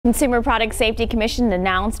Consumer Product Safety Commission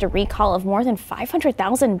announced a recall of more than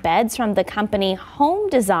 500,000 beds from the company Home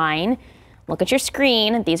Design. Look at your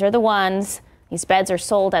screen. These are the ones. These beds are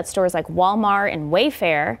sold at stores like Walmart and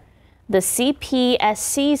Wayfair. The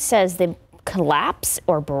CPSC says they collapse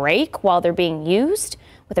or break while they're being used,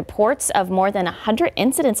 with reports of more than 100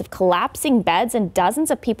 incidents of collapsing beds and dozens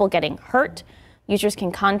of people getting hurt. Users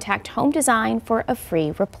can contact Home Design for a free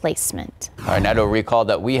replacement. All right, now to a recall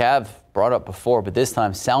that we have brought up before, but this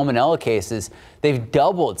time salmonella cases, they've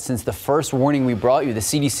doubled since the first warning we brought you. The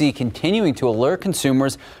CDC continuing to alert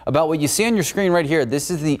consumers about what you see on your screen right here.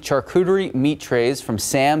 This is the charcuterie meat trays from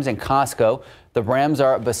Sam's and Costco. The brands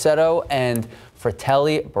are Bassetto and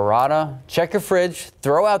Fratelli Barata. Check your fridge,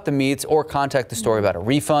 throw out the meats, or contact the store about a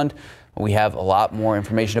refund. We have a lot more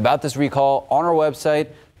information about this recall on our website.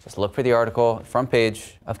 Just look for the article, front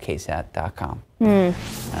page of KSAT.com. I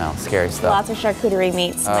know, scary stuff. Lots of charcuterie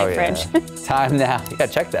meats in my fridge. Time now. You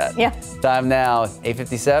gotta check that. Yeah. Time now,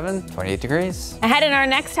 8:57, 28 degrees. Ahead in our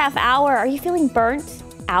next half hour, are you feeling burnt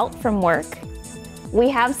out from work? We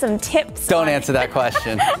have some tips. Don't answer that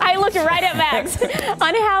question. I looked right at Max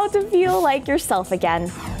on how to feel like yourself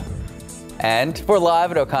again. And we're live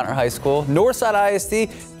at O'Connor High School, Northside ISD.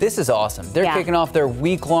 This is awesome. They're kicking off their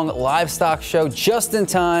week-long livestock show just in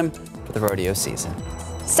time for the rodeo season.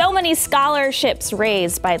 So many scholarships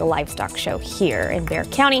raised by the livestock show here in Bexar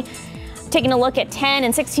County. Taking a look at 10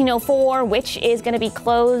 and 1604, which is going to be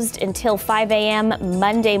closed until 5 a.m.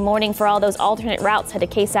 Monday morning. For all those alternate routes, head to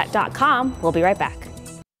KSAT.com. We'll be right back.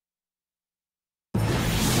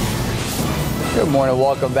 Good morning,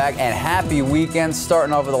 welcome back, and happy weekend.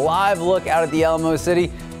 Starting off with a live look out at the Alamo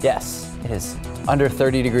City. Yes, it is under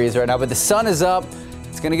 30 degrees right now, but the sun is up.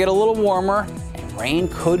 It's going to get a little warmer, and rain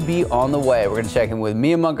could be on the way. We're going to check in with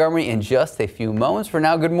Mia Montgomery in just a few moments. For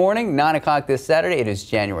now, good morning. 9 o'clock this Saturday. It is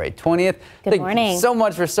January 20th. Good morning. Thank you so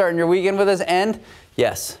much for starting your weekend with us. And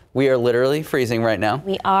yes, we are literally freezing right now.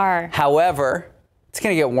 We are. However, it's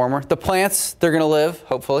going to get warmer. The plants, they're going to live,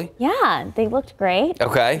 hopefully. Yeah, they looked great.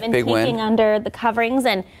 Okay, big win. Taking under the coverings,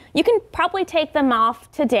 and you can probably take them off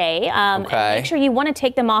today. And make sure you want to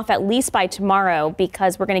take them off at least by tomorrow,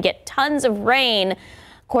 because we're going to get tons of rain,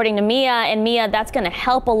 according to Mia. And Mia, that's going to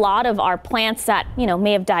help a lot of our plants that,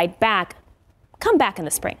 may have died back come back in the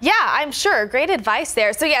spring. Yeah, I'm sure. Great advice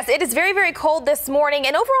there. So yes, it is very, very cold this morning,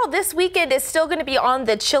 and overall this weekend is still going to be on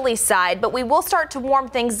the chilly side, but we will start to warm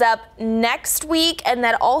things up next week, and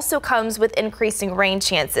that also comes with increasing rain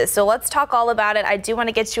chances. So let's talk all about it. I do want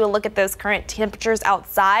to get you a look at those current temperatures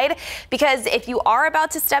outside, because if you are about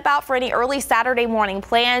to step out for any early Saturday morning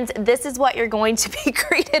plans, this is what you're going to be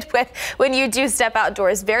greeted with when you do step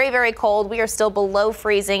outdoors. Very, very cold. We are still below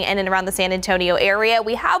freezing in and around the San Antonio area.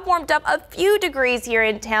 We have warmed up a few degrees here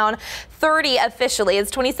in town. 30 officially.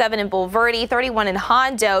 It's 27 in Bulverde, 31 in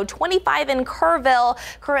Hondo, 25 in Kerrville,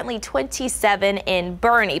 currently 27 in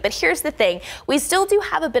Bernie. But here's the thing. We still do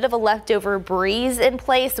have a bit of a leftover breeze in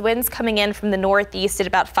place. Winds coming in from the northeast at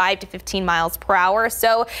about 5 to 15 miles per hour.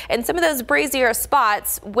 So in some of those breezier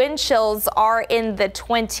spots, wind chills are in the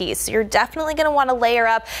 20s. So you're definitely going to want to layer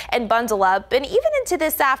up and bundle up. And even into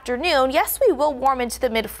this afternoon, yes, we will warm into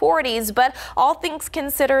the mid 40s, but all things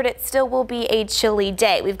considered, it still will be a chilly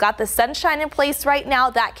day. We've got the sunshine in place right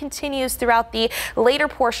now. That continues throughout the later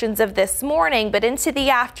portions of this morning, but into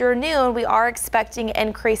the afternoon, we are expecting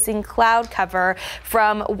increasing cloud cover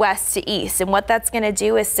from west to east. And what that's going to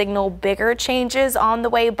do is signal bigger changes on the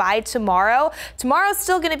way by tomorrow. Tomorrow's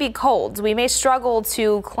still going to be cold. We may struggle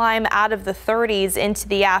to climb out of the 30s into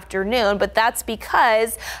the afternoon, but that's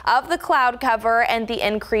because of the cloud cover and the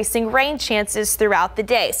increasing rain chances throughout the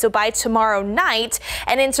day. So by tomorrow night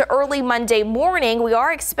and into early Monday morning, we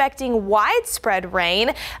are expecting widespread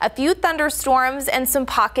rain, a few thunderstorms, and some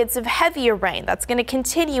pockets of heavier rain. That's going to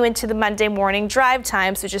continue into the Monday morning drive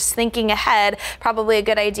time. So just thinking ahead, probably a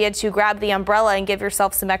good idea to grab the umbrella and give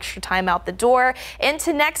yourself some extra time out the door.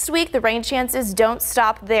 Into next week, the rain chances don't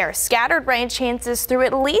stop there. Scattered rain chances through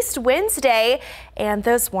at least Wednesday and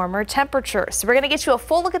those warmer temperatures. So we're going to get you a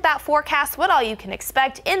full look at that forecast, what all you can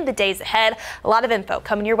expect in the days ahead. A lot of info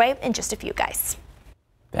coming your way in just a few, guys.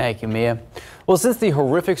 Thank you, Mia. Well, since the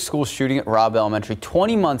horrific school shooting at Robb Elementary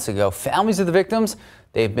 20 months ago, families of the victims,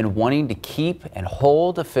 they've been wanting to keep and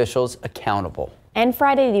hold officials accountable. And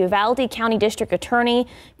Friday, the Uvalde County District Attorney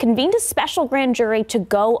convened a special grand jury to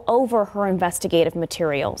go over her investigative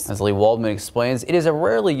materials. As Lee Waldman explains, it is a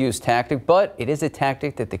rarely used tactic, but it is a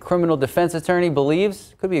tactic that the criminal defense attorney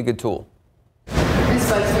believes could be a good tool.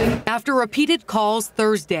 After repeated calls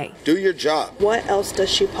Thursday. Do your job. What else does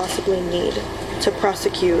she possibly need to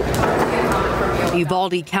prosecute?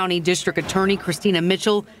 Uvalde County District Attorney Christina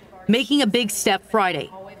Mitchell making a big step Friday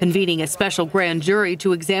convening a special grand jury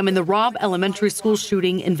to examine the Robb Elementary School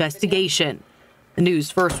shooting investigation. The news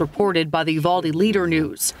first reported by the Uvalde Leader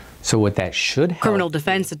News. So what that should help. Criminal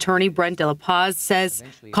defense attorney Brent De La Paz says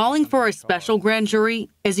calling for a special grand jury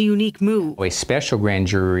is a unique move. A special grand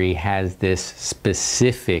jury has this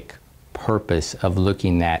specific purpose of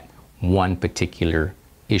looking at one particular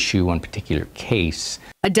issue, one particular case.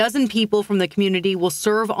 A dozen people from the community will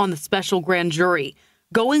serve on the special grand jury,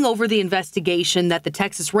 going over the investigation that the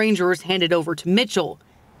Texas Rangers handed over to Mitchell.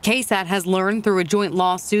 KSAT has learned through a joint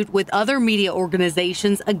lawsuit with other media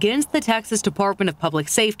organizations against the Texas Department of Public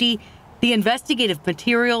Safety, the investigative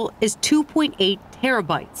material is 2.8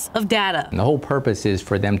 terabytes of data. And the whole purpose is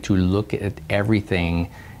for them to look at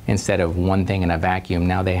everything instead of one thing in a vacuum.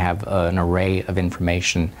 Now they have an array of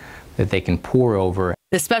information that they can pore over.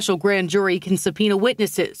 The special grand jury can subpoena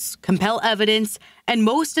witnesses, compel evidence, and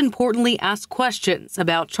most importantly, ask questions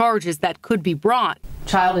about charges that could be brought.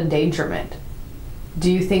 Child endangerment.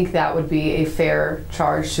 Do you think that would be a fair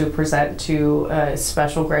charge to present to a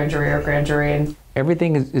special grand jury or grand jury? And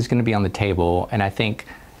everything is going to be on the table, and I think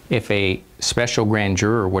if a special grand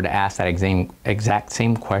juror were to ask that exact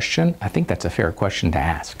same question, I think that's a fair question to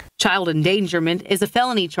ask. Child endangerment is a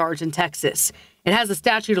felony charge in Texas. It has a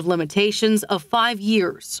statute of limitations of 5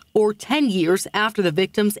 years or 10 years after the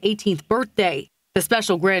victim's 18th birthday. The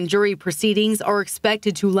special grand jury proceedings are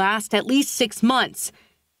expected to last at least 6 months.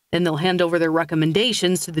 Then they'll hand over their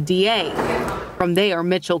recommendations to the DA. From there,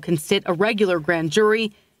 Mitchell can sit a regular grand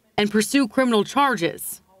jury and pursue criminal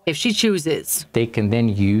charges if she chooses. They can then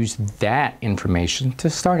use that information to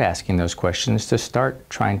start asking those questions, to start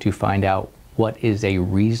trying to find out what is a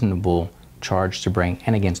reasonable charge to bring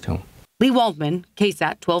and against whom. Lee Waldman,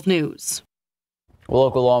 KSAT 12 News. Well,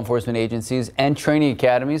 local law enforcement agencies and training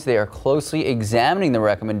academies, they are closely examining the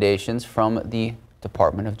recommendations from the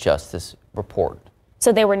Department of Justice report.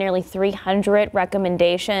 So there were nearly 300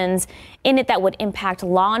 recommendations in it that would impact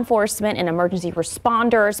law enforcement and emergency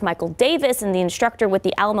responders. Michael Davis, and the instructor with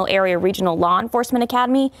the Alamo Area Regional Law Enforcement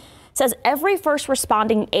Academy, says every first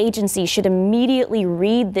responding agency should immediately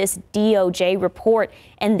read this DOJ report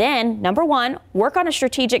and then, number one, work on a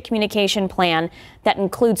strategic communication plan that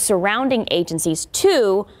includes surrounding agencies.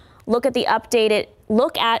 2, look at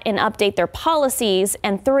and update their policies,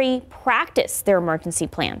 and 3, practice their emergency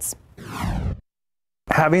plans.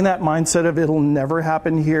 Having that mindset of it'll never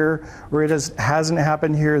happen here or it hasn't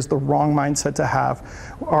happened here is the wrong mindset to have.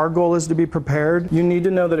 Our goal is to be prepared. You need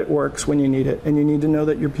to know that it works when you need it, and you need to know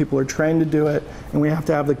that your people are trained to do it, and we have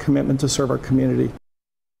to have the commitment to serve our community.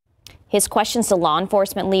 His questions to law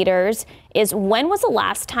enforcement leaders is, when was the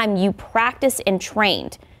last time you practiced and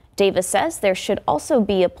trained? Davis says there should also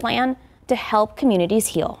be a plan to help communities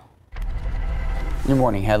heal. Your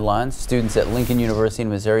morning headlines. Students at Lincoln University in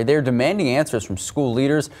Missouri, they're demanding answers from school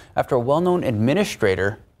leaders after a well-known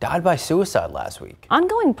administrator died by suicide last week.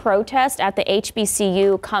 Ongoing protest at the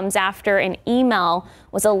HBCU comes after an email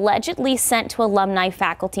was allegedly sent to alumni,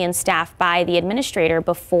 faculty, and staff by the administrator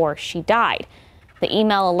before she died. The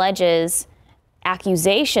email alleges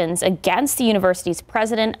accusations against the university's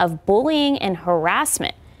president of bullying and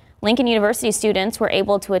harassment. Lincoln University students were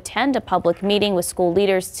able to attend a public meeting with school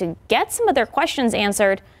leaders to get some of their questions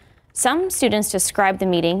answered. Some students described the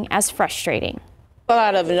meeting as frustrating. A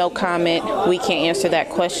lot of no comment, we can't answer that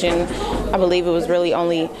question. I believe it was really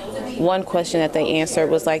only one question that they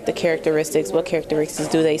answered was like the characteristics. What characteristics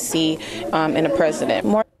do they see in a president?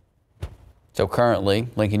 So currently,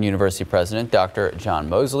 Lincoln University President Dr. John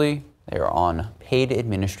Mosley, they are on paid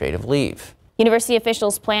administrative leave. University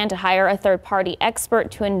officials plan to hire a third-party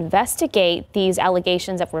expert to investigate these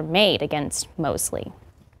allegations that were made against Mosley.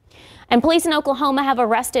 And police in Oklahoma have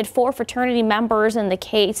arrested 4 fraternity members in the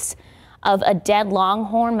case of a dead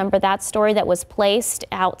Longhorn. Remember that story that was placed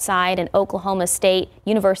outside an Oklahoma State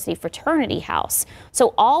University fraternity house.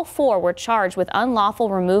 So all 4 were charged with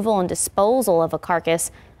unlawful removal and disposal of a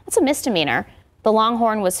carcass. That's a misdemeanor. The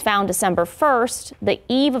Longhorn was found December 1st, the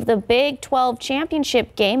eve of the Big 12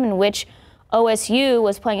 championship game in which OSU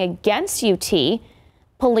was playing against UT.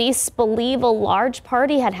 Police believe a large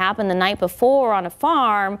party had happened the night before on a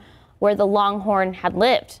farm where the Longhorn had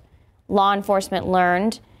lived. Law enforcement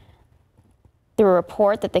learned through a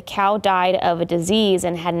report that the cow died of a disease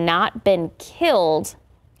and had not been killed.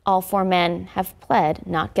 All 4 men have pled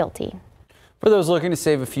not guilty. For those looking to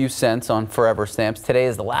save a few cents on Forever Stamps, today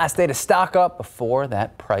is the last day to stock up before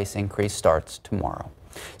that price increase starts tomorrow.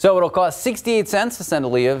 So it'll cost 68 cents to send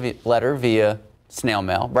a letter via snail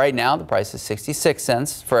mail. Right now, the price is 66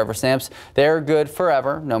 cents. Forever Stamps, they're good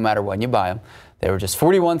forever, no matter when you buy them. They were just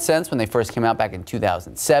 41 cents when they first came out back in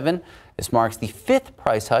 2007. This marks the 5th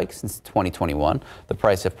price hike since 2021. The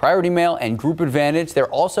price of Priority Mail and Group Advantage, they're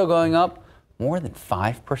also going up more than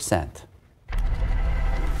 5%.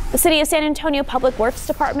 The City of San Antonio Public Works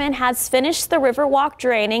Department has finished the Riverwalk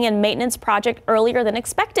draining and maintenance project earlier than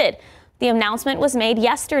expected. The announcement was made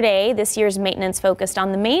yesterday. This year's maintenance focused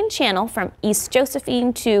on the main channel from East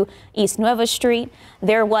Josephine to East Nueva Street.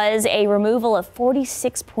 There was a removal of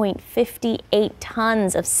 46.58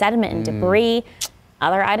 tons of sediment and debris.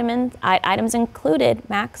 Other items included,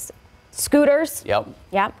 Max, scooters.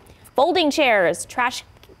 Yep. Folding chairs, trash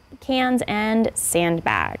cans, and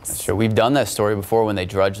sandbags. Sure, we've done that story before when they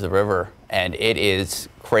dredged the river, and it is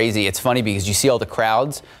crazy. It's funny because you see all the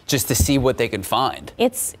crowds just to see what they can find.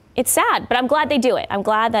 It's sad, but I'm glad they do it. I'm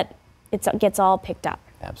glad that it gets all picked up.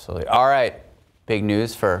 Absolutely. All right. Big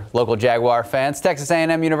news for local Jaguar fans. Texas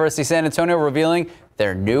A&M University San Antonio revealing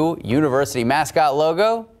their new university mascot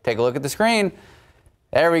logo. Take a look at the screen.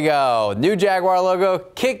 There we go. New Jaguar logo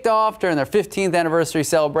kicked off during their 15th anniversary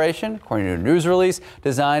celebration, according to a news release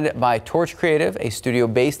designed by Torch Creative, a studio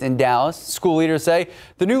based in Dallas. School leaders say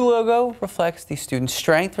the new logo reflects the students'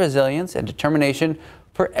 strength, resilience, and determination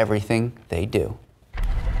for everything they do.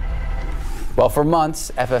 Well, for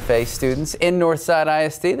months, FFA students in Northside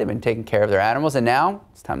ISD, they've been taking care of their animals, and now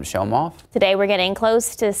it's time to show them off. Today, we're getting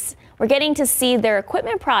to see their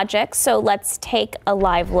equipment projects, so let's take a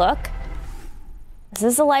live look. This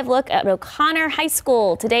is a live look at O'Connor High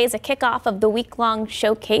School. Today is a kickoff of the week-long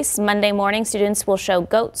showcase. Monday morning, students will show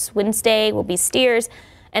goats. Wednesday will be steers,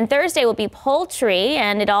 and Thursday will be poultry,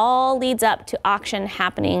 and it all leads up to auction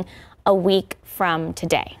happening a week from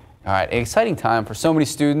today. All right, an exciting time for so many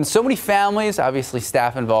students, so many families, obviously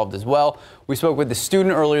staff involved as well. We spoke with the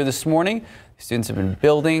student earlier this morning. The students have been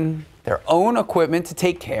building their own equipment to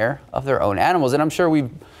take care of their own animals, and I'm sure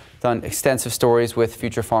we've done extensive stories with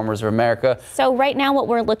Future Farmers of America. So right now what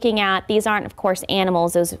we're looking at, these aren't, of course,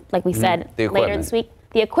 animals. Those, like we said, later this week.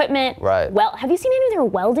 The equipment. Right. Well, have you seen any of their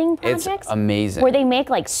welding projects? It's amazing. Where they make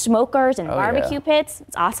like smokers and barbecue pits.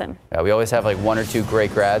 It's awesome. Yeah, we always have like 1 or 2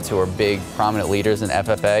 great grads who are big, prominent leaders in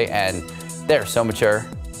FFA, and they're so mature.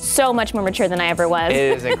 So much more mature than I ever was.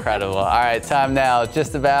 It is incredible. All right, time now,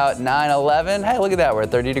 just about 9:11. Hey, look at that, we're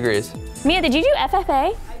at 30 degrees. Mia, did you do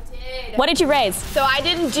FFA? What did you raise? So I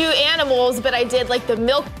didn't do animals, but I did like the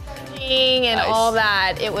milk and all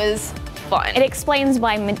that. It was fun. It explains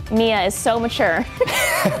why Mia is so mature.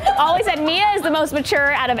 Always said Mia is the most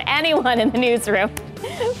mature out of anyone in the newsroom.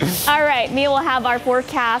 All right, Mia will have our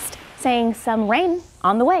forecast saying some rain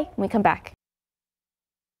on the way when we come back.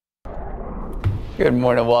 Good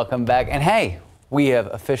morning, welcome back. And hey, we have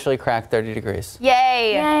officially cracked 30 degrees.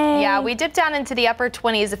 Yay. Yeah, we dipped down into the upper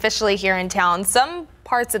 20s officially here in town. Some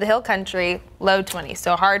parts of the hill country, low 20s,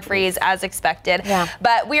 so hard freeze as expected. Yeah.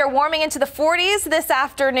 But we are warming into the 40s this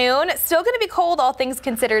afternoon. Still going to be cold, all things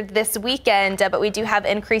considered, this weekend, but we do have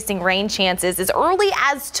increasing rain chances as early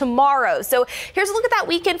as tomorrow. So here's a look at that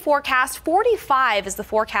weekend forecast. 45 is the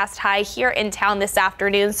forecast high here in town this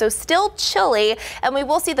afternoon, so still chilly, and we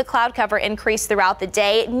will see the cloud cover increase throughout the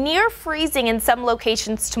day, near freezing in some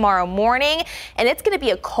locations tomorrow morning, and it's going to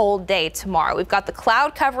be a cold day tomorrow. We've got the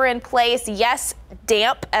cloud cover in place. Yes,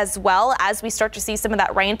 damp as well as we start to see some of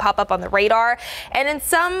that rain pop up on the radar. And in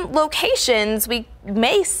some locations, we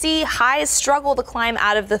may see highs struggle to climb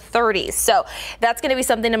out of the 30s. So that's going to be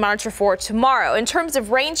something to monitor for tomorrow. In terms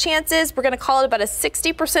of rain chances, we're going to call it about a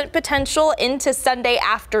 60% potential into Sunday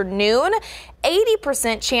afternoon.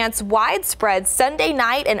 80% chance widespread Sunday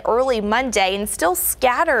night and early Monday, and still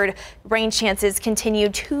scattered rain chances continue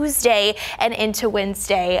Tuesday and into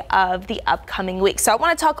Wednesday of the upcoming week. So I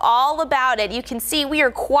want to talk all about it. You can see we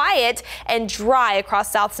are quiet and dry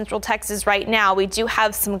across south central Texas right now. We do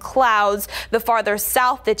have some clouds the farther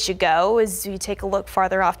south that you go. As you take a look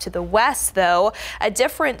farther off to the west, though, a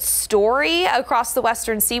different story across the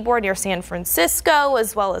western seaboard near San Francisco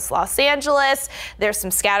as well as Los Angeles. There's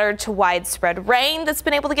some scattered to widespread rain that's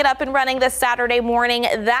been able to get up and running this Saturday morning.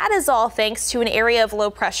 That is all thanks to an area of low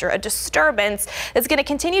pressure, a disturbance that's going to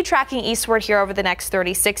continue tracking eastward here over the next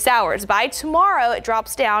 36 hours. By tomorrow, it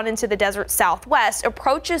drops down into the desert southwest,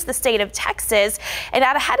 approaches the state of Texas, and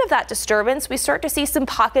out ahead of that disturbance, we start to see some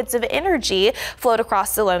pockets of energy float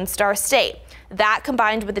across the Lone Star State. That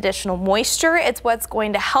combined with additional moisture, it's what's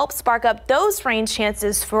going to help spark up those rain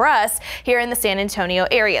chances for us here in the San Antonio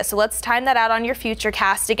area. So let's time that out on your future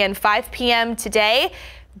cast. Again, 5 p.m. today.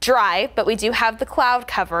 Dry, but we do have the cloud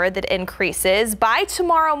cover that increases. By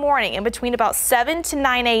tomorrow morning, in between about 7 to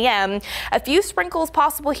 9 a.m., a few sprinkles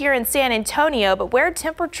possible here in San Antonio, but where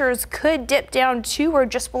temperatures could dip down to or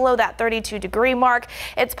just below that 32-degree mark,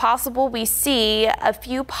 it's possible we see a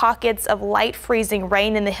few pockets of light freezing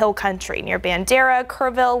rain in the hill country near Bandera,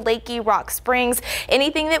 Kerrville, Lakey, Rock Springs.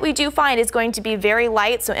 Anything that we do find is going to be very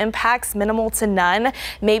light, so impacts minimal to none.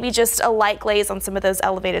 Maybe just a light glaze on some of those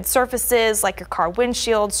elevated surfaces like your car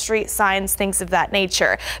windshield, street signs, things of that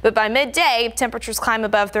nature. But by midday, temperatures climb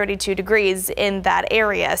above 32 degrees in that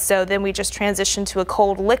area. So then we just transition to a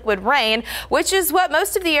cold liquid rain, which is what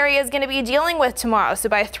most of the area is going to be dealing with tomorrow. So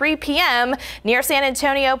by 3 p.m. near San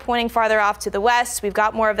Antonio, pointing farther off to the west, we've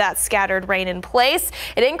got more of that scattered rain in place.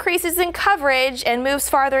 It increases in coverage and moves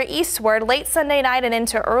farther eastward late Sunday night and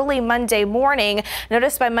into early Monday morning.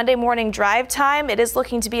 Notice by Monday morning drive time, it is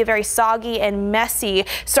looking to be a very soggy and messy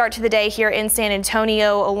start to the day here in San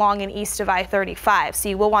Antonio along and east of I-35. So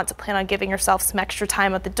you will want to plan on giving yourself some extra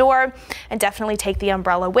time at the door and definitely take the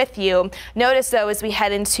umbrella with you. Notice though, as we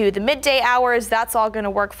head into the midday hours, that's all going to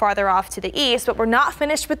work farther off to the east, but we're not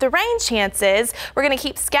finished with the rain chances. We're going to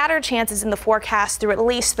keep scattered chances in the forecast through at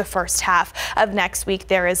least the first half of next week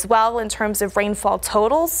there as well. In terms of rainfall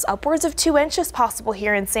totals, upwards of 2 inches possible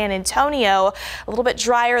here in San Antonio. A little bit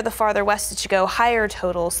drier the farther west that you go, higher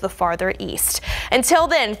totals the farther east. Until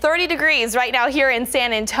then, 30 degrees right now here in San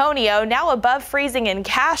Antonio, now above freezing in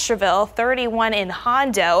Castroville, 31 in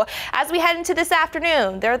Hondo. As we head into this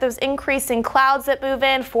afternoon, there are those increasing clouds that move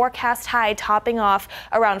in, forecast high topping off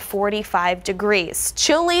around 45 degrees.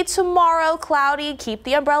 Chilly tomorrow, cloudy, keep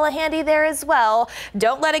the umbrella handy there as well.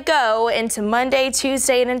 Don't let it go into Monday,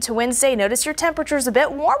 Tuesday, and into Wednesday. Notice your temperatures a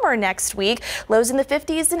bit warmer next week, lows in the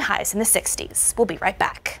 50s and highs in the 60s. We'll be right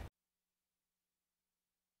back.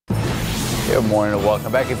 Good morning and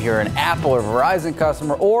welcome back. If you're an Apple or Verizon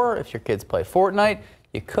customer, or if your kids play Fortnite,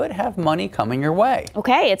 you could have money coming your way.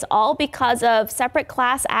 Okay, it's all because of separate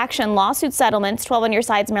class action lawsuit settlements. 12 on your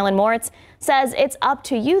side's Marilyn Moritz says it's up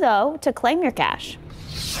to you, though, to claim your cash.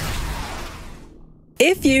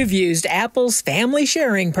 If you've used Apple's family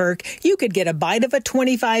sharing perk, you could get a bite of a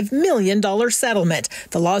 $25 million settlement.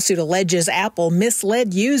 The lawsuit alleges Apple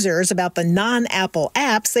misled users about the non-Apple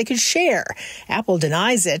apps they could share. Apple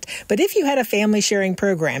denies it, but if you had a family sharing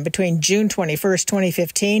program between June 21st,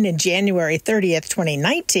 2015 and January 30th,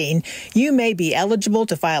 2019, you may be eligible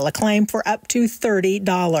to file a claim for up to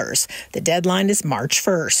 $30. The deadline is March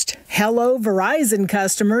 1st. Hello, Verizon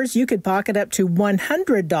customers, you could pocket up to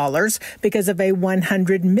 $100 because of a $100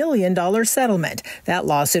 million settlement. That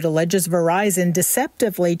lawsuit alleges Verizon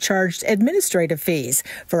deceptively charged administrative fees.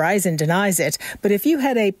 Verizon denies it, but if you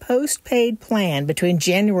had a postpaid plan between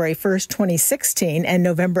January 1st, 2016 and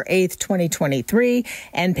November 8th, 2023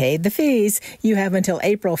 and paid the fees, you have until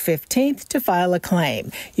April 15th to file a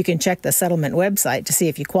claim. You can check the settlement website to see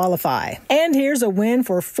if you qualify. And here's a win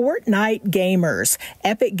for Fortnite gamers.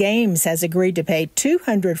 Epic Games has agreed to pay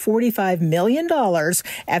 $245 million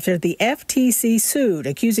after the FTC sued,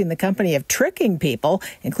 accusing the company of tricking people,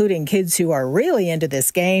 including kids who are really into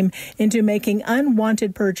this game, into making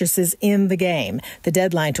unwanted purchases in the game. The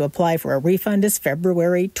deadline to apply for a refund is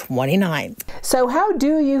February 29th. So how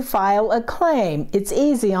do you file a claim? It's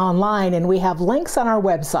easy online, and we have links on our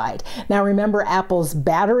website. Now remember Apple's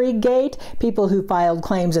battery gate? People who filed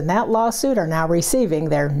claims in that lawsuit are now receiving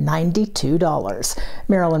their $92.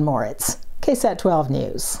 Marilyn Moritz, KSAT 12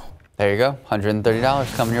 News. There you go,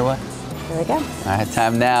 $130 coming your way. There we go. All right,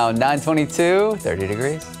 time now, 9:22, 30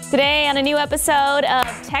 degrees. Today on a new episode of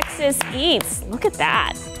Texas Eats, look at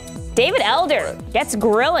that. David Elder gets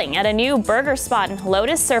grilling at a new burger spot in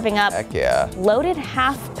Helotes, serving up loaded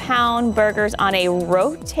half-pound burgers on a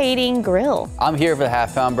rotating grill. I'm here for the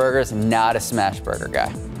half-pound burgers, not a smash burger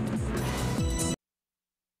guy.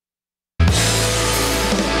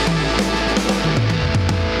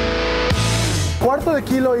 Cuarto de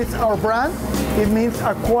kilo is our brand. It means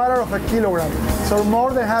a quarter of a kilogram. So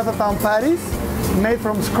more than half a pound patties made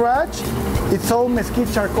from scratch. It's all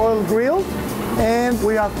mesquite charcoal grilled. And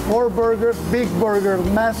we have 4 burgers, big burgers,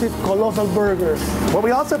 massive, colossal burgers. Well,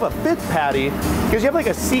 we also have a 5th patty, because you have like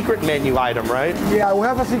a secret menu item, right? Yeah, we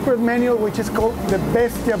have a secret menu which is called the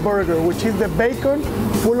Bestia Burger, which is the bacon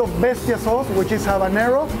full of Bestia sauce, which is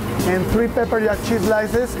habanero, and 3 pepper jack cheese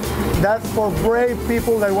slices. That's for brave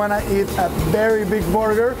people that want to eat a very big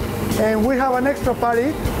burger. And we have an extra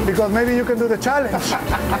patty, because maybe you can do the challenge.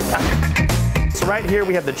 So right here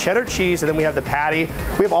we have the cheddar cheese, and then we have the patty.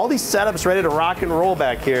 We have all these setups ready to rock and roll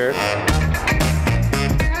back here.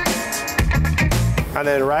 And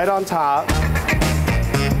then right on top,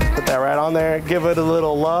 put that right on there, give it a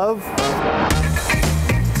little love.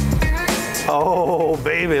 Oh,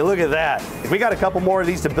 baby, look at that. We got a couple more of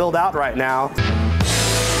these to build out right now.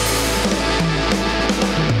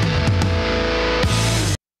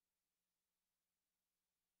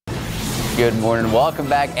 Good morning, welcome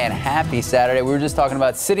back, and happy Saturday. We were just talking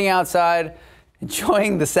about sitting outside,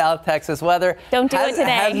 enjoying the South Texas weather. Don't do it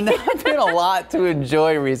today. Has not been a lot to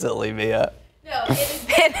enjoy recently, Mia. No,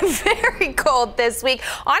 it has been very cold this week.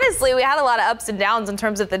 Honestly, we had a lot of ups and downs in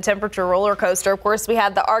terms of the temperature roller coaster. Of course, we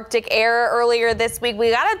had the Arctic air earlier this week.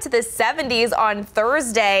 We got up to the 70s on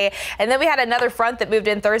Thursday, and then we had another front that moved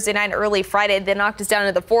in Thursday night and early Friday, then knocked us down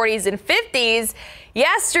to the 40s and 50s.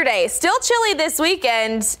 Yesterday, still chilly this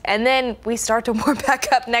weekend, and then we start to warm back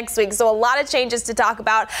up next week. So a lot of changes to talk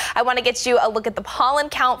about. I want to get you a look at the pollen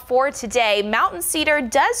count for today. Mountain cedar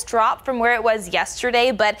does drop from where it was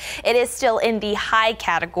yesterday, but it is still in the high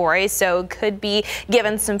category, so could be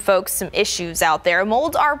giving some folks some issues out there.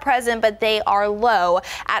 Molds are present, but they are low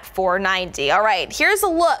at 490. All right, here's a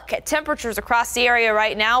look at temperatures across the area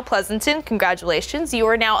right now. Pleasanton, congratulations. You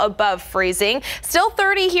are now above freezing. Still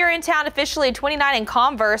 30 here in town, officially 29 in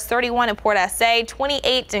Converse, 31 in Port SA,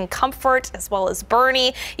 28 in Comfort, as well as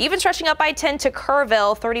Bernie, even stretching up I-10 to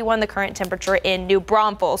Kerrville, 31 the current temperature in New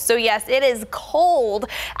Braunfels. So yes, it is cold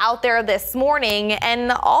out there this morning,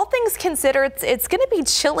 and all things considered, it's going to be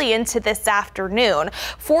chilly into this afternoon.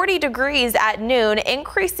 40 degrees at noon,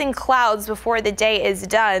 increasing clouds before the day is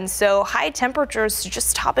done, so high temperatures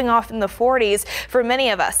just topping off in the 40s for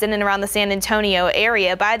many of us in and around the San Antonio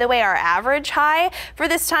area. By the way, our average high for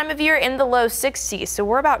this time of year in the low 60s. So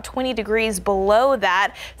we're about 20 degrees below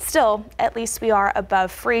that. Still, at least we are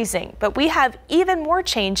above freezing. But we have even more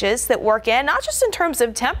changes that work in, not just in terms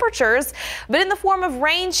of temperatures, but in the form of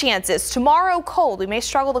rain chances. Tomorrow, cold. We may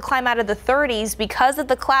struggle to climb out of the 30s because of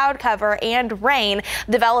the cloud cover and rain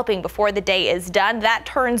developing before the day is done. That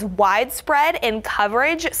turns widespread in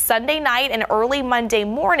coverage Sunday night and early Monday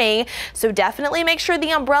morning. So definitely make sure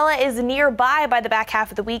the umbrella is nearby by the back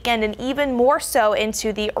half of the weekend, and even more so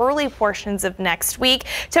into the early portions of next week.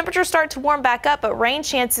 Temperatures start to warm back up, but rain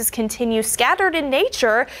chances continue scattered in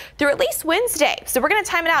nature through at least Wednesday. So we're going to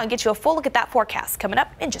time it out and get you a full look at that forecast coming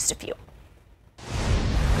up in just a few.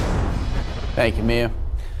 Thank you, Mia.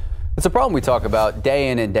 It's a problem we talk about day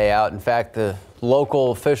in and day out. In fact, the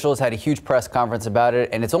local officials had a huge press conference about it,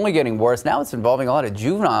 and it's only getting worse. Now it's involving a lot of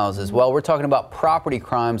juveniles as well. We're talking about property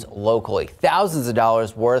crimes locally. Thousands of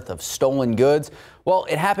dollars worth of stolen goods. Well,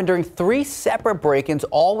 it happened during 3 separate break-ins,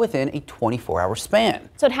 all within a 24-hour span.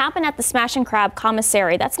 So it happened at the Smash and Crab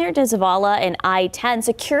Commissary. That's near Zavala and I-10.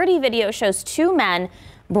 Security video shows 2 men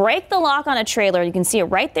break the lock on a trailer. You can see it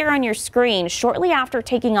right there on your screen shortly after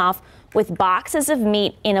taking off with boxes of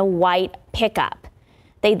meat in a white pickup.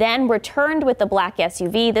 They then returned with the black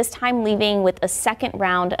SUV, this time leaving with a second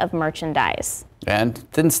round of merchandise. And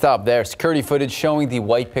didn't stop there. Security footage showing the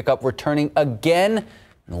white pickup returning again,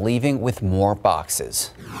 leaving with more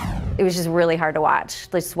boxes. It was just really hard to watch,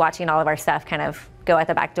 just watching all of our stuff kind of go out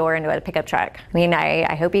the back door into a pickup truck. I mean,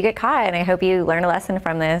 I hope you get caught, and I hope you learn a lesson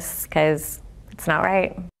from this, because it's not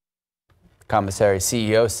right. The commissary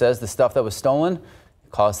CEO says the stuff that was stolen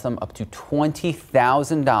cost them up to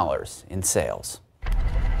 $20,000 in sales.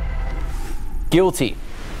 Guilty.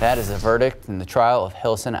 That is a verdict in the trial of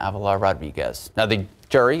Hilson Avila Rodriguez. Now, the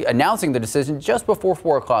jury announcing the decision just before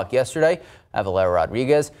 4 o'clock yesterday. Avila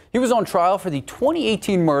Rodriguez, he was on trial for the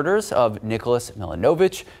 2018 murders of Nicholas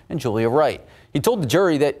Milanovic and Julia Wright. He told the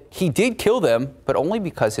jury that he did kill them, but only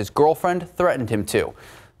because his girlfriend threatened him to.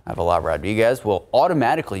 Avila Rodriguez will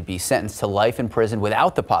automatically be sentenced to life in prison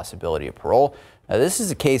without the possibility of parole. Now, this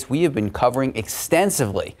is a case we have been covering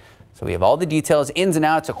extensively. So we have all the details, ins and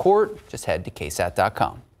outs of court. Just head to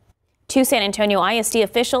KSAT.com. 2 San Antonio ISD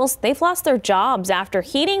officials, they've lost their jobs after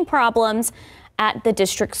heating problems at the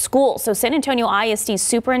district school. So San Antonio ISD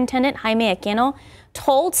Superintendent Jaime Aquino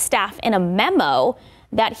told staff in a memo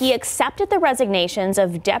that he accepted the resignations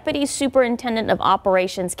of Deputy Superintendent of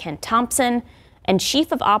Operations Ken Thompson and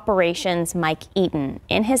Chief of Operations Mike Eaton.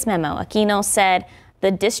 In his memo, Aquino said the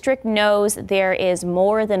district knows there is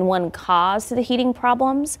more than one cause to the heating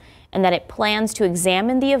problems and that it plans to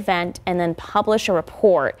examine the event and then publish a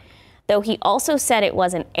report. Though he also said it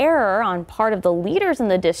was an error on part of the leaders in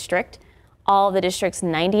the district. All of the district's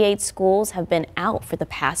 98 schools have been out for the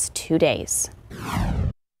past 2 days.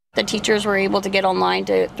 The teachers were able to get online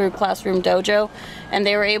through Classroom Dojo, and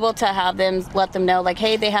they were able to have them let them know, like,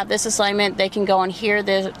 hey, they have this assignment, they can go on here.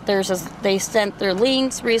 They sent their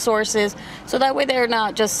links, resources, so that way they're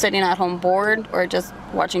not just sitting at home bored or just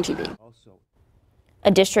watching TV.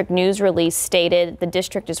 A district news release stated the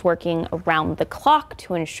district is working around the clock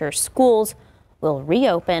to ensure schools will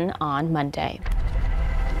reopen on Monday.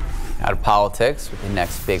 Out of politics, with the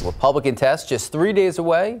next big Republican test just 3 days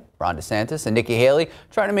away, Ron DeSantis and Nikki Haley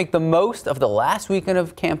trying to make the most of the last weekend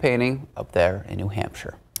of campaigning up there in New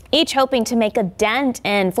Hampshire. Each hoping to make a dent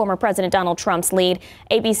in former President Donald Trump's lead.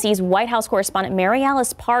 ABC's White House correspondent Mary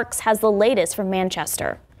Alice Parks has the latest from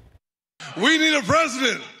Manchester. We need a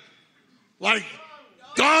president like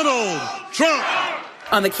Donald Trump.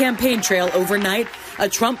 On the campaign trail overnight, a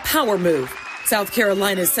Trump power move. South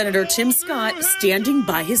Carolina's Senator Tim Scott standing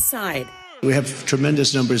by his side. We have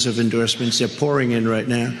tremendous numbers of endorsements. They're pouring in right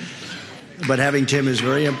now. But having Tim is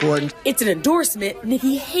very important. It's an endorsement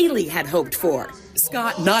Nikki Haley had hoped for.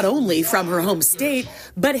 Scott not only from her home state,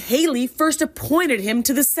 but Haley first appointed him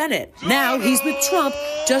to the Senate. Now he's with Trump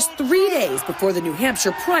just 3 days before the New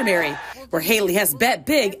Hampshire primary, where Haley has bet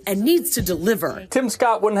big and needs to deliver. Tim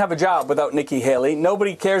Scott wouldn't have a job without Nikki Haley.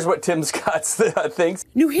 Nobody cares what Tim Scott thinks.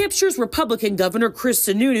 New Hampshire's Republican Governor Chris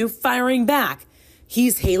Sununu firing back.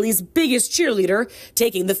 He's Haley's biggest cheerleader,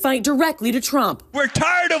 taking the fight directly to Trump. We're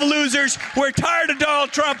tired of losers. We're tired of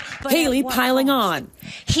Donald Trump. Haley piling on.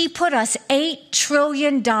 He put us $8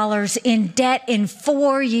 trillion in debt in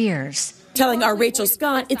 4 years. Telling our Rachel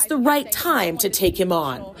Scott it's the right time to take him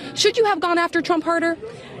on. Should you have gone after Trump harder?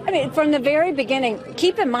 I mean, from the very beginning,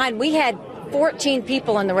 keep in mind, we had 14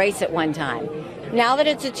 people in the race at one time. Now that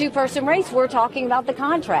it's a two-person race, we're talking about the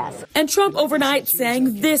contrast. And Trump overnight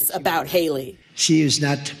saying this about Haley. She is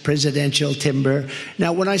not presidential timber.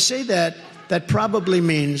 Now, when I say that, that probably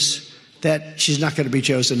means that she's not going to be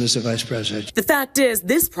chosen as the vice president. The fact is,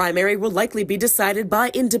 this primary will likely be decided by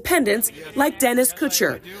independents like Dennis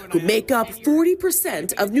Kutcher, who make up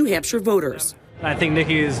 40% of New Hampshire voters. I think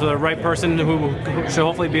Nikki is the right person who should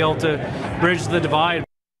hopefully be able to bridge the divide.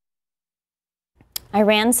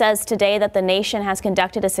 Iran says today that the nation has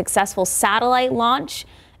conducted a successful satellite launch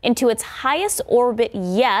into its highest orbit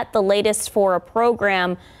yet, the latest for a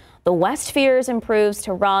program the West fears improves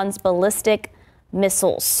Tehran's ballistic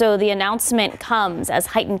missiles. So the announcement comes as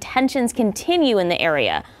heightened tensions continue in the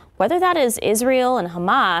area, whether that is Israel and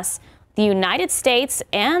Hamas, the United States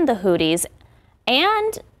and the Houthis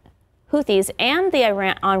and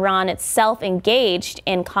the Iran itself engaged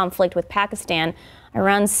in conflict with Pakistan.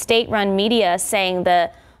 Iran's state-run media saying the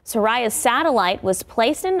Suraya satellite was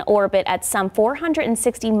placed in orbit at some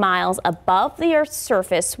 460 miles above the Earth's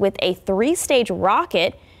surface with a 3-stage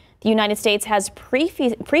rocket. The United States has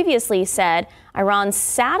previously said Iran's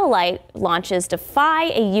satellite launches defy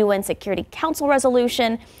a UN Security Council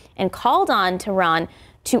resolution and called on Tehran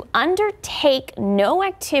to undertake no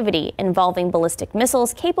activity involving ballistic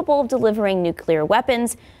missiles capable of delivering nuclear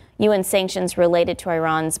weapons. UN sanctions related to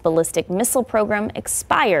Iran's ballistic missile program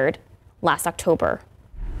expired last October.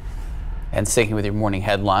 And sticking with your morning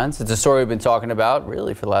headlines, it's a story we've been talking about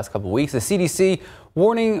really for the last couple of weeks. The CDC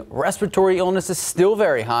warning respiratory illness is still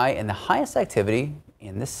very high and the highest activity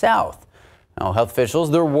in the South. Now, health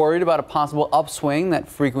officials, they're worried about a possible upswing that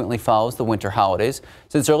frequently follows the winter holidays.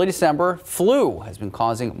 Since early December, flu has been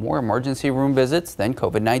causing more emergency room visits than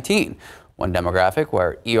COVID-19. One demographic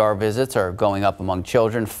where ER visits are going up among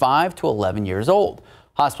children 5 to 11 years old.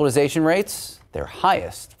 Hospitalization rates, they're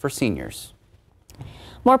highest for seniors.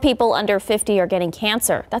 More people under 50 are getting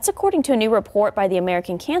cancer. That's according to a new report by the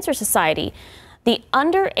American Cancer Society. The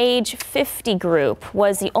under age 50 group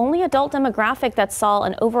was the only adult demographic that saw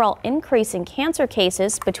an overall increase in cancer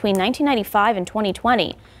cases between 1995 and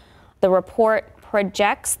 2020. The report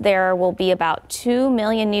projects there will be about 2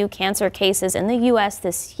 million new cancer cases in the U.S.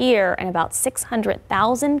 this year and about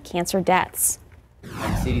 600,000 cancer deaths.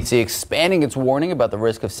 CDC expanding its warning about the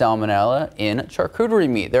risk of salmonella in charcuterie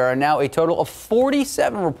meat. There are now a total of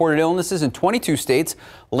 47 reported illnesses in 22 states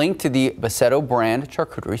linked to the Basetto brand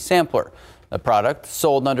charcuterie sampler. The product,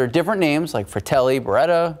 sold under different names like Fratelli,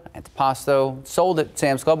 Beretta, Antipasto, sold at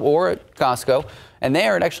Sam's Club or at Costco, and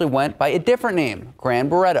there it actually went by a different name,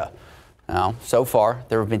 Grand Beretta. Now, so far,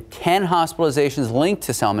 there have been 10 hospitalizations linked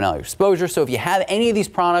to salmonella exposure, so if you have any of these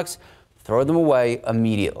products, throw them away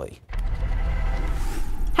immediately.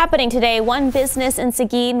 Happening today, one business in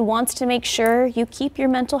Seguin wants to make sure you keep your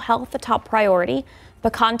mental health a top priority.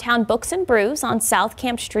 Pecan Town Books and Brews on South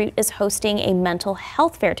Camp Street is hosting a mental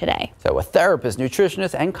health fair today. So a therapist,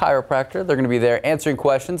 nutritionist, and chiropractor, they're going to be there answering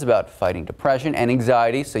questions about fighting depression and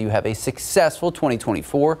anxiety so you have a successful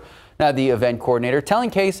 2024. Now, the event coordinator telling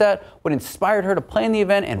KSAT what inspired her to plan the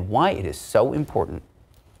event and why it is so important.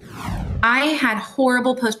 I had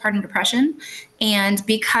horrible postpartum depression, and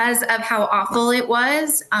because of how awful it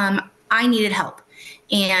was, I needed help.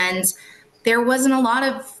 And there wasn't a lot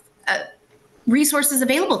of resources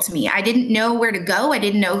available to me. I didn't know where to go. I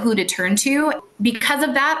didn't know who to turn to. Because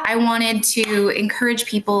of that, I wanted to encourage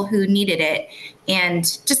people who needed it and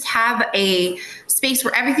just have a space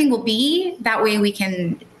where everything will be. That way we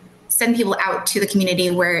can send people out to the community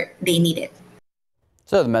where they need it.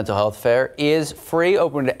 So the mental health fair is free,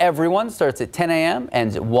 open to everyone, starts at 10 a.m.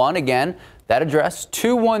 ends at 1. Again, that address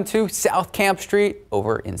 212 South Camp Street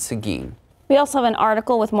over in Seguin. We also have an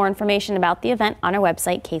article with more information about the event on our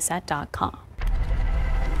website, KSAT.com.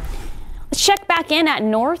 Let's check back in at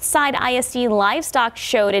Northside ISD Livestock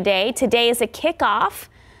Show today. Today is a kickoff.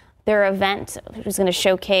 Their event is going to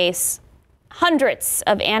showcase hundreds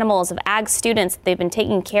of animals of ag students they've been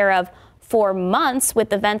taking care of for months,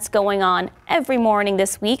 with events going on every morning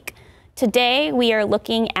this week. Today we are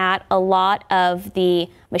looking at a lot of the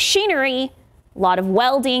machinery, a lot of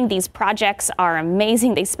welding. These projects are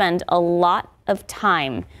amazing. They spend a lot of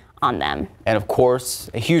time on them. And of course,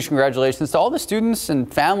 a huge congratulations to all the students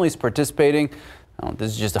and families participating.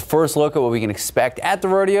 This is just a first look at what we can expect at the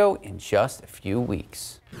rodeo in just a few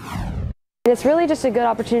weeks. It's really just a good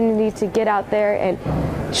opportunity to get out there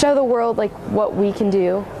and show the world like what we can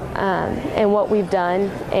do and what we've done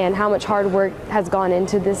and how much hard work has gone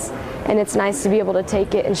into this. And it's nice to be able to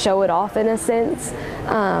take it and show it off in a sense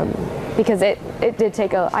because it did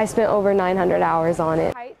take I spent over 900 hours on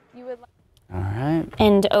it. All right.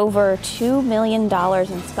 And over $2 million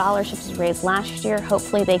in scholarships was raised last year.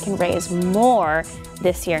 Hopefully they can raise more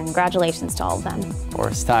this year. Congratulations to all of them. Of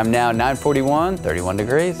course, time now, 9:41, 31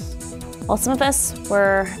 degrees. Well, some of us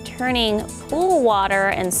were turning pool water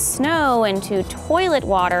and snow into toilet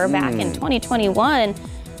water back in 2021.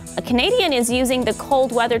 A Canadian is using the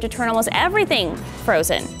cold weather to turn almost everything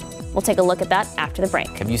frozen. We'll take a look at that after the break.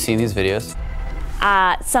 Have you seen these videos?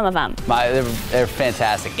 Some of them. They're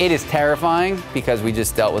fantastic. It is terrifying because we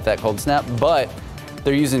just dealt with that cold snap, but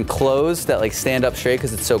they're using clothes that like stand up straight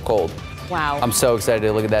because it's so cold. Wow. I'm so excited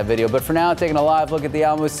to look at that video. But for now, taking a live look at the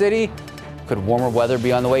Alamo City. Could warmer weather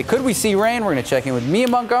be on the way? Could we see rain? We're going to check in with Mia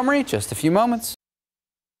Montgomery just a few moments.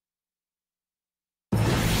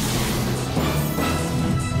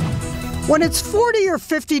 When it's 40 or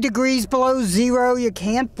 50 degrees below zero, you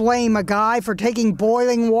can't blame a guy for taking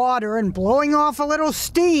boiling water and blowing off a little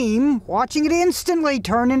steam, watching it instantly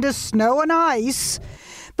turn into snow and ice.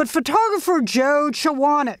 But photographer Joe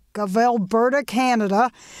Chawanik of Alberta,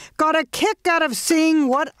 Canada, got a kick out of seeing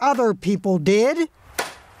what other people did.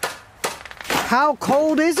 How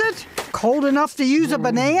cold is it? Cold enough to use a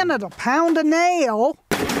banana to pound a nail.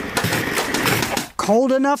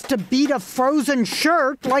 Cold enough to beat a frozen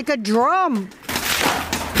shirt like a drum.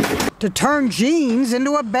 To turn jeans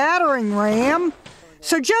into a battering ram.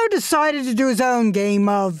 So Joe decided to do his own game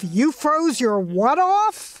of, you froze your what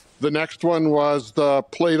off? The next one was the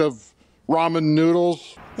plate of ramen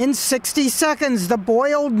noodles. In 60 seconds, the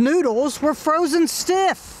boiled noodles were frozen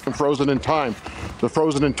stiff. And frozen in time. The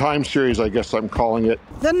Frozen in Time series, I guess I'm calling it.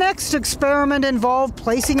 The next experiment involved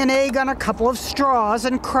placing an egg on a couple of straws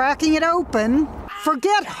and cracking it open.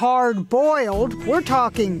 Forget hard-boiled, we're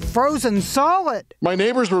talking frozen solid. My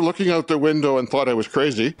neighbors were looking out the window and thought I was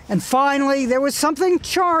crazy. And finally, there was something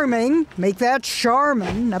charming, make that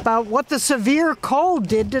Charmin, about what the severe cold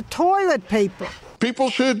did to toilet paper.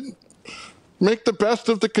 People should make the best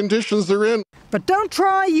of the conditions they're in. But don't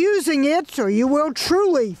try using it or you will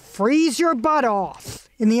truly freeze your butt off.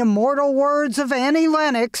 In the immortal words of Annie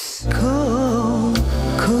Lennox, cold,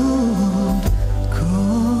 cold,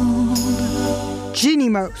 cold. Jeannie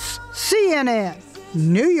Mose, CNN,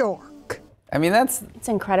 New York. I mean, it's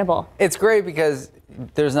incredible. It's great because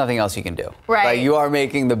there's nothing else you can do. Right. Like, you are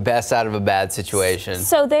making the best out of a bad situation.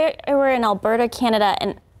 So they were in Alberta, Canada,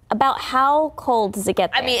 and about how cold does it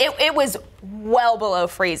get there? I mean, it was well below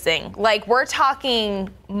freezing. Like, we're talking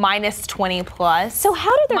minus 20 plus. So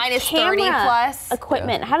how do their minus camera 30 plus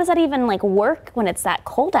equipment, how does that even like work when it's that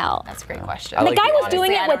cold out? That's a great question. And the guy was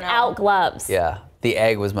doing it without gloves. Yeah. The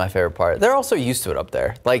egg was my favorite part. They're also used to it up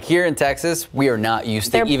there. Like here in Texas, we are not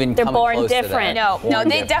used to even coming close to that. No,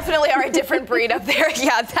 they definitely are a different breed up there.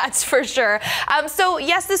 Yeah, that's for sure. So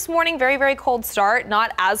yes, this morning, very, very cold start.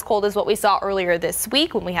 Not as cold as what we saw earlier this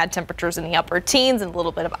week when we had temperatures in the upper teens and a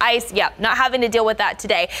little bit of ice. Yeah, not having to deal with that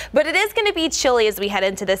today. But it is going to be chilly as we head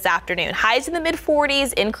into this afternoon. Highs in the mid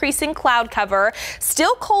 40s, increasing cloud cover.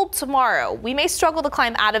 Still cold tomorrow. We may struggle to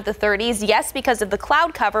climb out of the 30s, yes, because of the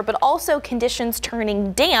cloud cover, but also conditions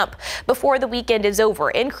turning damp before the weekend is over.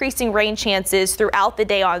 Increasing rain chances throughout the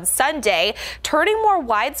day on Sunday, turning more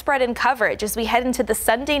widespread in coverage as we head into the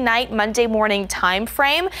Sunday night, Monday morning time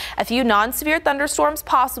frame. A few non-severe thunderstorms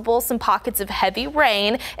possible, some pockets of heavy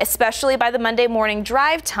rain, especially by the Monday morning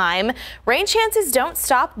drive time. Rain chances don't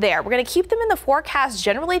stop there. We're going to keep them in the forecast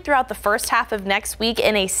generally throughout the first half of next week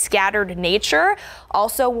in a scattered nature.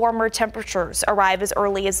 Also, warmer temperatures arrive as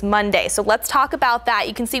early as Monday. So let's talk about that.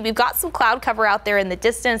 You can see we've got some cloud cover out there in the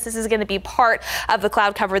distance. This is going to be part of the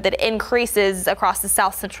cloud cover that increases across the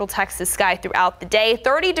south central Texas sky throughout the day.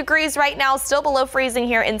 30 degrees right now, still below freezing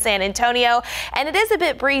here in San Antonio, and it is a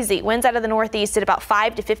bit breezy. Winds out of the northeast at about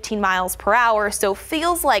 5 to 15 miles per hour, so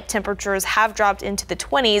feels like temperatures have dropped into the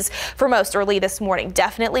 20s for most early this morning.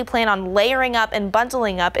 Definitely plan on layering up and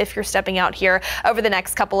bundling up if you're stepping out here over the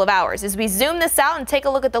next couple of hours. As we zoom this out and take a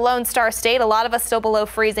look at the Lone Star State, a lot of us still below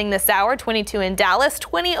freezing this hour. 22 in Dallas,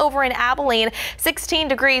 20 over in Abilene, 16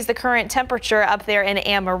 degrees the current temperature up there in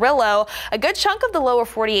Amarillo. A good chunk of the lower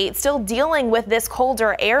 48 still dealing with this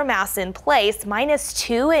colder air mass in place.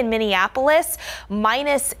 -2 in Minneapolis,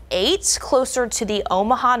 -8 closer to the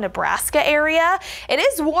Omaha, Nebraska area. It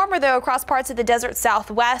is warmer though across parts of the desert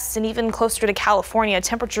Southwest and even closer to California.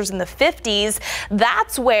 Temperatures in the 50s.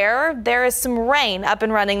 That's where there is some rain up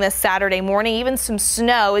and running this Saturday morning, even some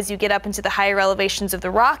snow as you get up into the higher elevations of the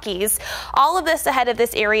Rockies. All of this ahead of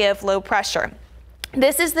this area of low pressure.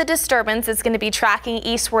 This is the disturbance that's going to be tracking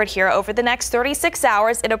eastward here over the next 36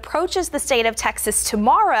 hours. It approaches the state of Texas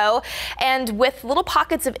tomorrow, and with little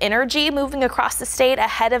pockets of energy moving across the state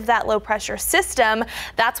ahead of that low pressure system,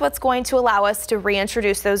 that's what's going to allow us to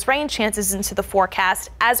reintroduce those rain chances into the forecast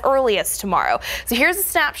as early as tomorrow. So here's a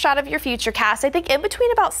snapshot of your futurecast. I think in between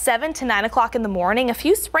about 7 to 9 o'clock in the morning, a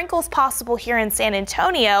few sprinkles possible here in San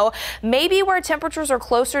Antonio, maybe where temperatures are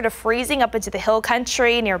closer to freezing up into the hill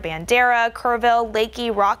country near Bandera, Kerrville,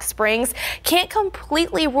 Lakey, Rock Springs. Can't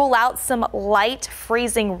completely rule out some light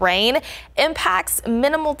freezing rain. Impacts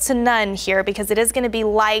minimal to none here because it is going to be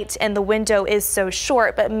light and the window is so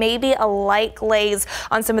short, but maybe a light glaze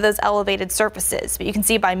on some of those elevated surfaces. But you can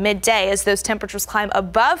see by midday as those temperatures climb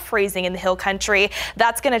above freezing in the hill country,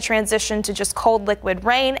 that's going to transition to just cold liquid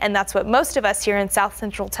rain, and that's what most of us here in south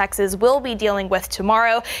central Texas will be dealing with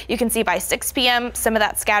tomorrow. You can see by 6 p.m. some of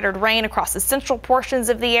that scattered rain across the central portions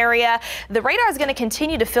of the area. The radar is going to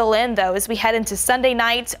continue to fill in though as we head into Sunday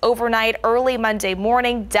night, overnight, early Monday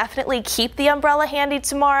morning. Definitely keep the umbrella handy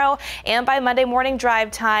tomorrow, and by Monday morning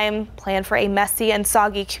drive time, plan for a messy and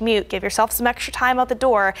soggy commute. Give yourself some extra time out the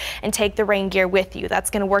door and take the rain gear with you. That's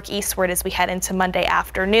going to work eastward as we head into Monday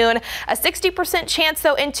afternoon. A 60% chance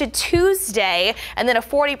though into Tuesday, and then a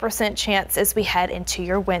 40% chance as we head into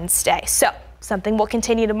your Wednesday. So something we'll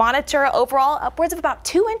continue to monitor. Overall, upwards of about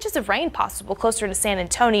 2 inches of rain possible closer to San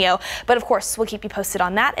Antonio. But of course, we'll keep you posted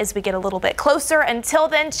on that as we get a little bit closer. Until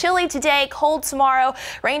then, chilly today, cold tomorrow,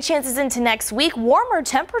 rain chances into next week, warmer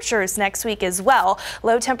temperatures next week as well.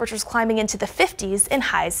 Low temperatures climbing into the 50s and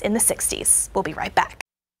highs in the 60s. We'll be right back.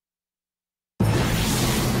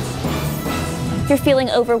 If you're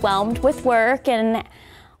feeling overwhelmed with work and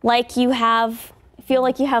feel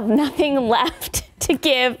like you have nothing left to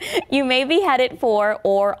give, you may be headed for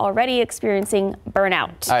or already experiencing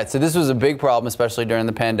burnout. All right, so this was a big problem, especially during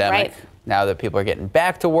the pandemic. Right. Now that people are getting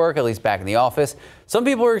back to work, at least back in the office, some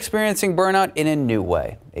people are experiencing burnout in a new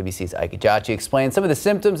way. ABC's Ike Ajachi explains some of the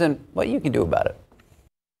symptoms and what you can do about it.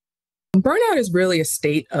 Burnout is really a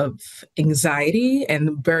state of anxiety,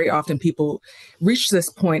 and very often people reach this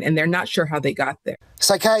point and they're not sure how they got there.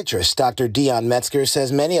 Psychiatrist Dr. Dion Metzger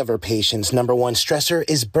says many of her patients' number one stressor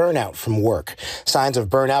is burnout from work. Signs of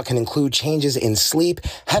burnout can include changes in sleep,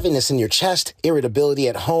 heaviness in your chest, irritability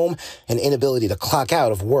at home, and inability to clock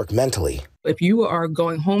out of work mentally. If you are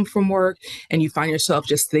going home from work and you find yourself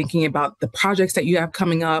just thinking about the projects that you have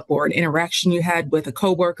coming up or an interaction you had with a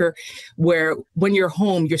coworker, where when you're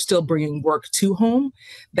home, you're still bringing work to home,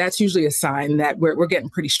 that's usually a sign that we're getting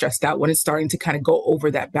pretty stressed out when it's starting to kind of go over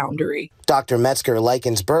that boundary. Dr. Metzger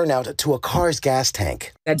likens burnout to a car's gas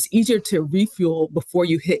tank. That's easier to refuel before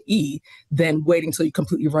you hit E than waiting until you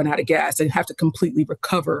completely run out of gas and have to completely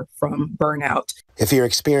recover from burnout. If you're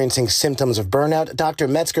experiencing symptoms of burnout, Dr.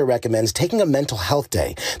 Metzger recommends taking a mental health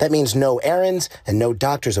day. That means no errands and no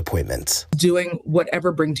doctor's appointments. Doing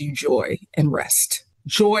whatever brings you joy and rest.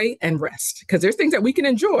 Joy and rest, because there's things that we can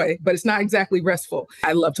enjoy, but it's not exactly restful.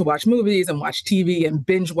 I love to watch movies and watch TV and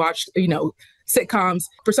binge watch, sitcoms.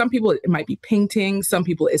 For some people, it might be painting. Some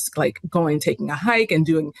people, it's like taking a hike and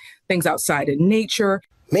doing things outside in nature.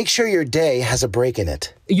 Make sure your day has a break in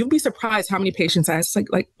it. You'll be surprised how many patients ask,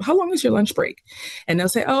 like, how long is your lunch break? And they'll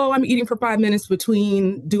say, oh, I'm eating for 5 minutes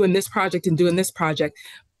between doing this project and doing this project.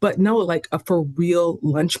 But no, like a for real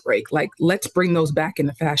lunch break. Like, let's bring those back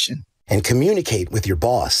into fashion. And communicate with your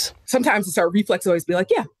boss. Sometimes it's our reflex always be like,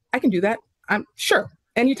 yeah, I can do that. I'm sure.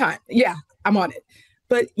 Anytime. Yeah, I'm on it.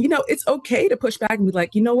 But, it's okay to push back and be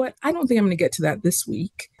like, you know what? I don't think I'm going to get to that this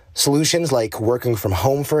week. Solutions like working from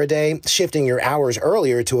home for a day, shifting your hours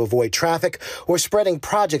earlier to avoid traffic, or spreading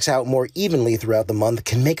projects out more evenly throughout the month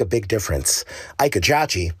can make a big difference. Ika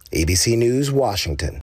Jachi, ABC News, Washington.